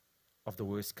of the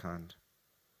worst kind.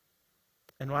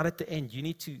 And right at the end, you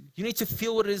need to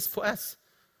feel what it is for us,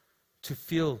 to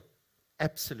feel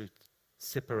absolute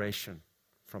separation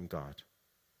from God.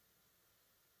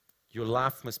 Your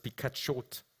life must be cut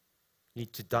short. You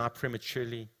need to die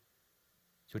prematurely.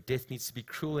 Your death needs to be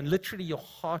cruel, and literally your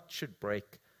heart should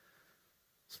break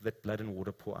so that blood and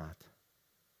water pour out.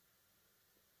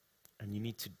 And you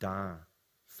need to die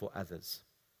for others.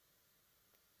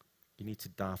 You need to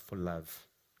die for love,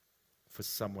 for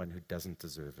someone who doesn't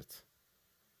deserve it.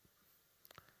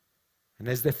 And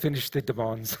as they finished their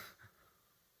demands,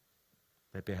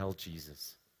 they beheld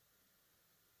Jesus,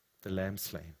 the Lamb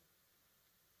slain,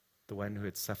 the one who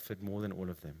had suffered more than all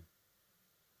of them,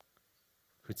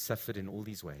 who had suffered in all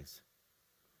these ways,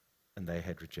 and they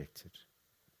had rejected.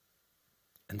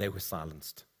 And they were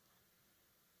silenced.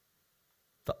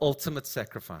 The ultimate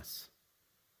sacrifice,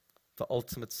 the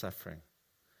ultimate suffering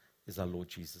is our Lord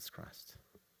Jesus Christ.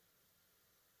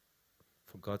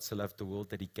 For God so loved the world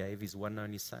that he gave his one and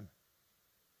only Son.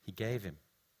 He gave him.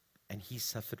 And he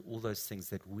suffered all those things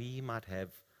that we might have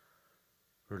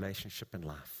relationship and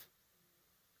life,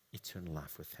 eternal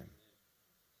life with him.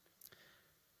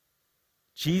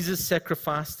 Jesus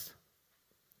sacrificed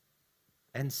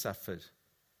and suffered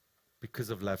because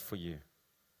of love for you.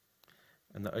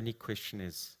 And the only question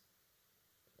is,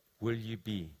 will you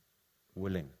be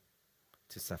willing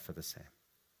to suffer the same?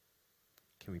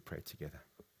 Can we pray together?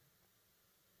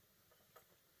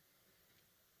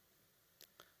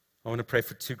 I want to pray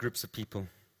for two groups of people.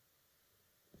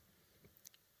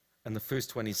 And the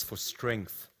first one is for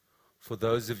strength for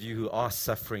those of you who are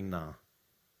suffering now.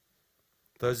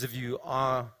 Those of you who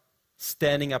are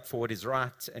standing up for what is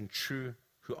right and true,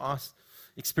 who are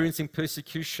experiencing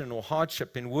persecution or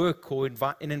hardship in work or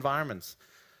in environments.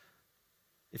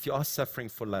 If you are suffering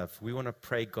for love, we want to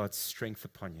pray God's strength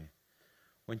upon you.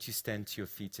 Won't you stand to your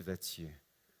feet if that's you?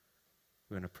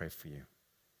 We want to pray for you.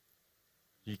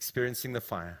 You're experiencing the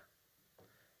fire.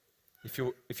 If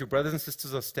your brothers and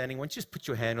sisters are standing, won't you just put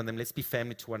your hand on them? Let's be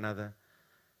family to one another.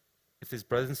 If there's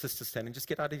brothers and sisters standing, just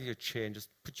get out of your chair and just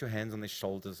put your hands on their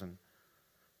shoulders. And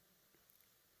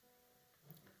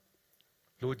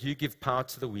Lord, you give power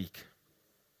to the weak.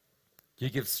 You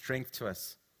give strength to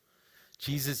us.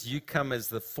 Jesus, you come as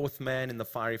the fourth man in the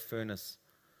fiery furnace.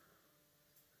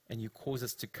 And you cause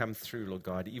us to come through, Lord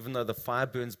God. Even though the fire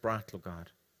burns bright, Lord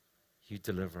God, you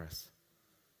deliver us.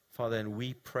 Father, and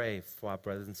we pray for our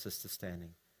brothers and sisters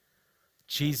standing.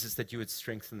 Jesus, that you would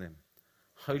strengthen them.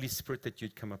 Holy Spirit, that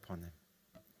you'd come upon them.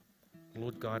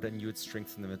 Lord God, and you would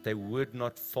strengthen them, that they would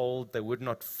not fold, they would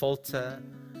not falter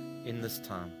in this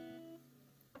time.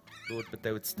 Lord, but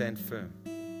they would stand firm.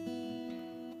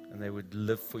 And they would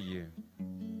live for you.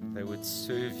 They would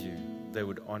serve you. They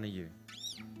would honor you.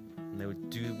 And they would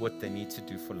do what they need to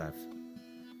do for love.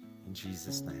 In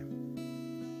Jesus' name.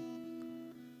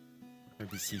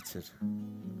 Be seated.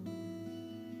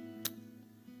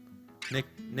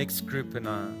 Next group, and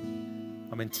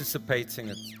I'm anticipating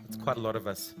it's quite a lot of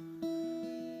us.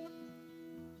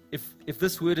 If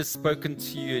this word is spoken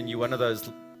to you and you're one of those,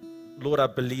 Lord, I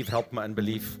believe, help my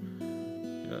unbelief,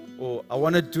 or I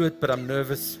want to do it but I'm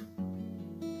nervous,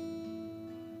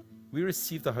 we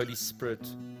receive the Holy Spirit,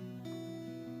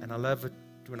 and I love it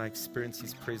when I experience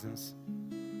his presence.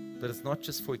 But it's not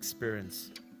just for experience,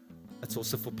 it's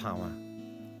also for power.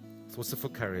 It's also for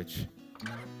courage.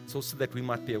 It's also that we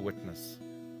might be a witness.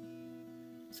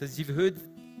 So as you've heard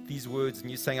these words and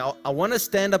you're saying, I want to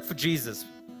stand up for Jesus,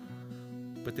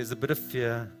 but there's a bit of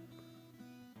fear.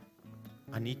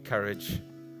 I need courage.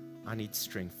 I need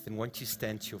strength. Then won't you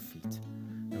stand to your feet?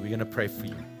 And we're going to pray for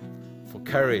you, for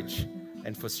courage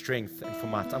and for strength and for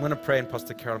might. I'm going to pray, and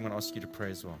Pastor Carol, I'm going to ask you to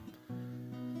pray as well.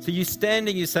 So you're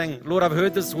standing, you're saying, Lord, I've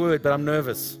heard this word, but I'm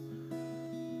nervous.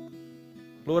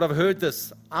 Lord, I've heard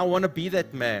this. I want to be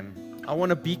that man. I want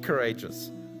to be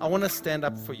courageous. I want to stand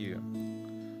up for you.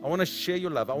 I want to share your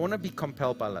love. I want to be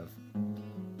compelled by love.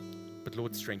 But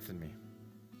Lord, strengthen me.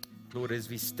 Lord, as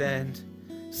we stand,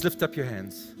 just lift up your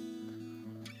hands.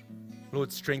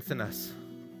 Lord, strengthen us.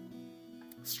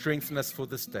 Strengthen us for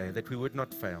this day, that we would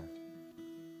not fail.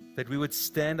 That we would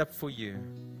stand up for you.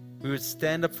 We would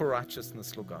stand up for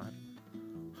righteousness, Lord God.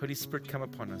 Holy Spirit, come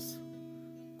upon us.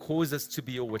 Cause us to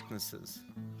be your witnesses.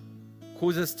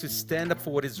 Cause us to stand up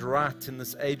for what is right in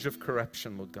this age of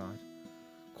corruption, Lord God.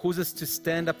 Cause us to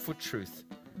stand up for truth.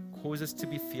 Cause us to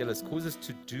be fearless. Cause us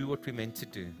to do what we're meant to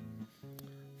do.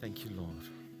 Thank you, Lord.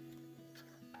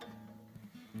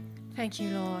 Thank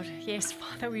you, Lord. Yes,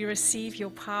 Father, we receive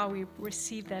your power. We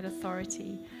receive that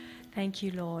authority. Thank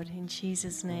you, Lord, in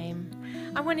Jesus' name.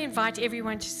 I want to invite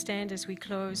everyone to stand as we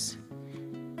close.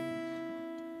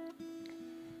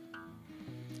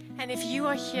 And if you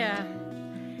are here,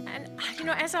 and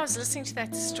as I was listening to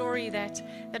that story,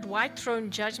 that white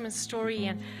throne judgment story,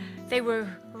 and they were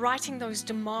writing those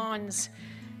demands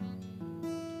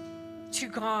to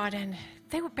God, and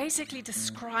they were basically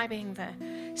describing the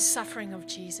suffering of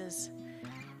Jesus.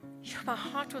 My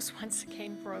heart was once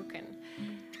again broken.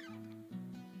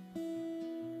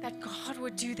 That God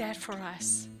would do that for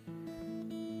us.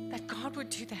 That God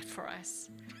would do that for us.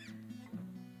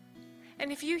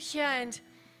 And if you're here and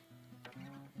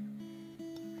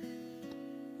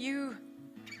you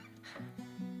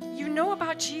know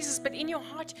about Jesus, but in your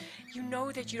heart, you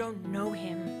know that you don't know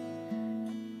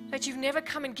him. that you've never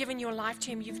come and given your life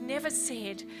to him. You've never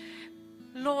said,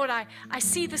 Lord, I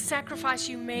see the sacrifice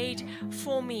you made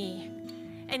for me.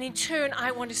 And in turn,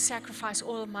 I want to sacrifice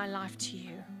all of my life to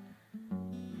you.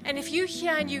 And if you're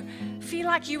here and you feel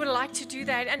like you would like to do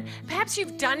that, and perhaps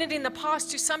you've done it in the past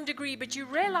to some degree, but you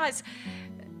realize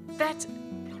that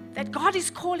God is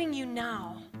calling you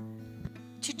now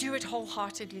to do it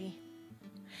wholeheartedly.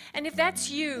 And if that's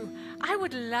you, I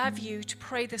would love you to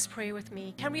pray this prayer with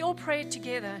me. Can we all pray it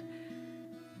together?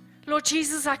 Lord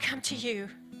Jesus, I come to you.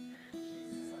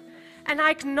 And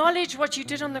I acknowledge what you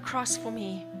did on the cross for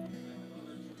me.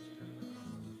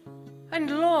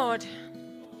 And Lord,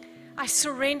 I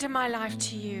surrender my life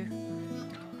to you.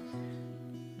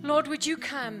 Lord, would you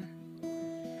come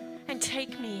and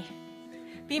take me?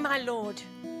 Be my Lord.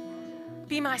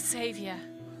 Be my Savior.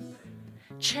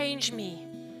 Change me.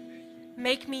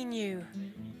 Make me new.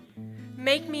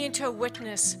 Make me into a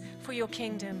witness for your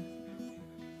kingdom.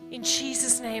 In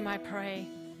Jesus' name I pray.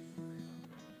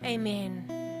 Amen.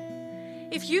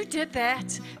 If you did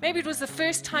that, maybe it was the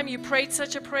first time you prayed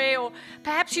such a prayer, or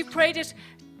perhaps you prayed it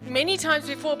many times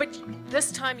before, but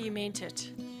this time you meant it.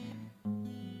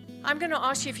 I'm going to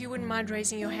ask you if you wouldn't mind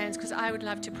raising your hands, because I would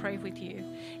love to pray with you.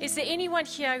 Is there anyone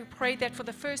here who prayed that for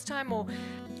the first time or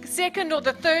second or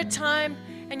the third time,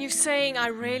 and you're saying,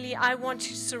 I want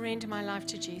to surrender my life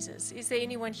to Jesus? Is there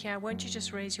anyone here? Won't you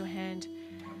just raise your hand?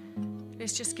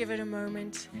 Let's just give it a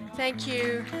moment. Thank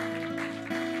you.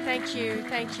 Thank you.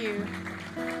 Thank you.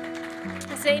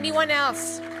 Is there anyone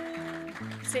else?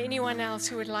 Is there anyone else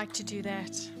who would like to do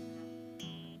that?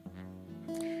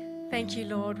 Thank you,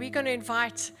 Lord. We're going to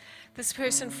invite this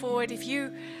person forward. If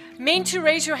you meant to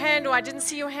raise your hand or I didn't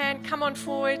see your hand, come on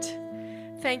forward.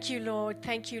 Thank you, Lord.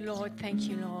 Thank you, Lord. Thank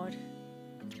you, Lord.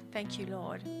 Thank you,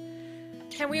 Lord.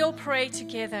 Can we all pray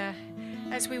together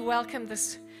as we welcome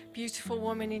this beautiful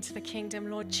woman into the kingdom?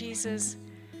 Lord Jesus,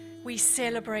 we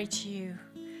celebrate you.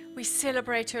 We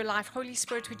celebrate her life. Holy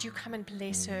Spirit, would you come and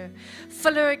bless her?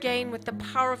 Fill her again with the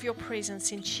power of your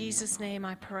presence. In Jesus' name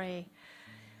I pray.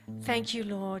 Thank you,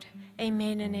 Lord.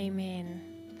 Amen and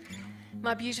amen.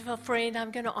 My beautiful friend,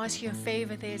 I'm going to ask you a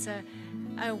favor. There's a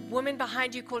woman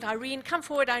behind you called Irene. Come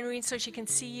forward, Irene, so she can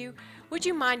see you. Would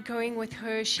you mind going with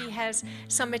her? She has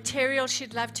some material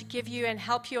she'd love to give you and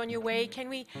help you on your way. Can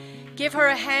we give her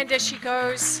a hand as she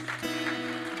goes?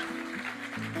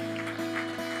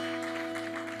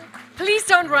 Please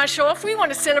don't rush off. We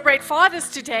want to celebrate fathers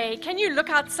today. Can you look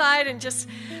outside and just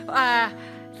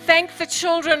thank the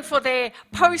children for their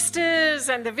posters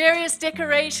and the various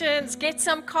decorations? Get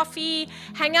some coffee,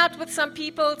 hang out with some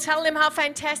people, tell them how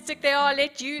fantastic they are,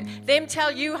 let them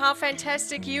tell you how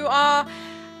fantastic you are.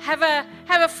 Have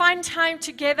a fun time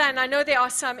together. And I know there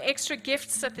are some extra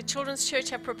gifts that the Children's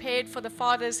Church have prepared for the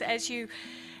fathers as you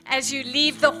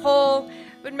leave the hall.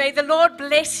 But may the Lord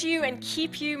bless you and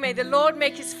keep you. May the Lord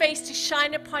make his face to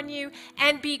shine upon you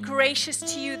and be gracious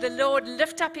to you. The Lord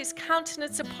lift up his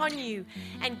countenance upon you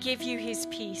and give you his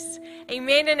peace.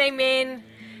 Amen and amen.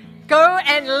 Go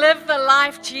and live the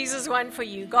life Jesus won for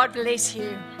you. God bless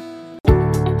you.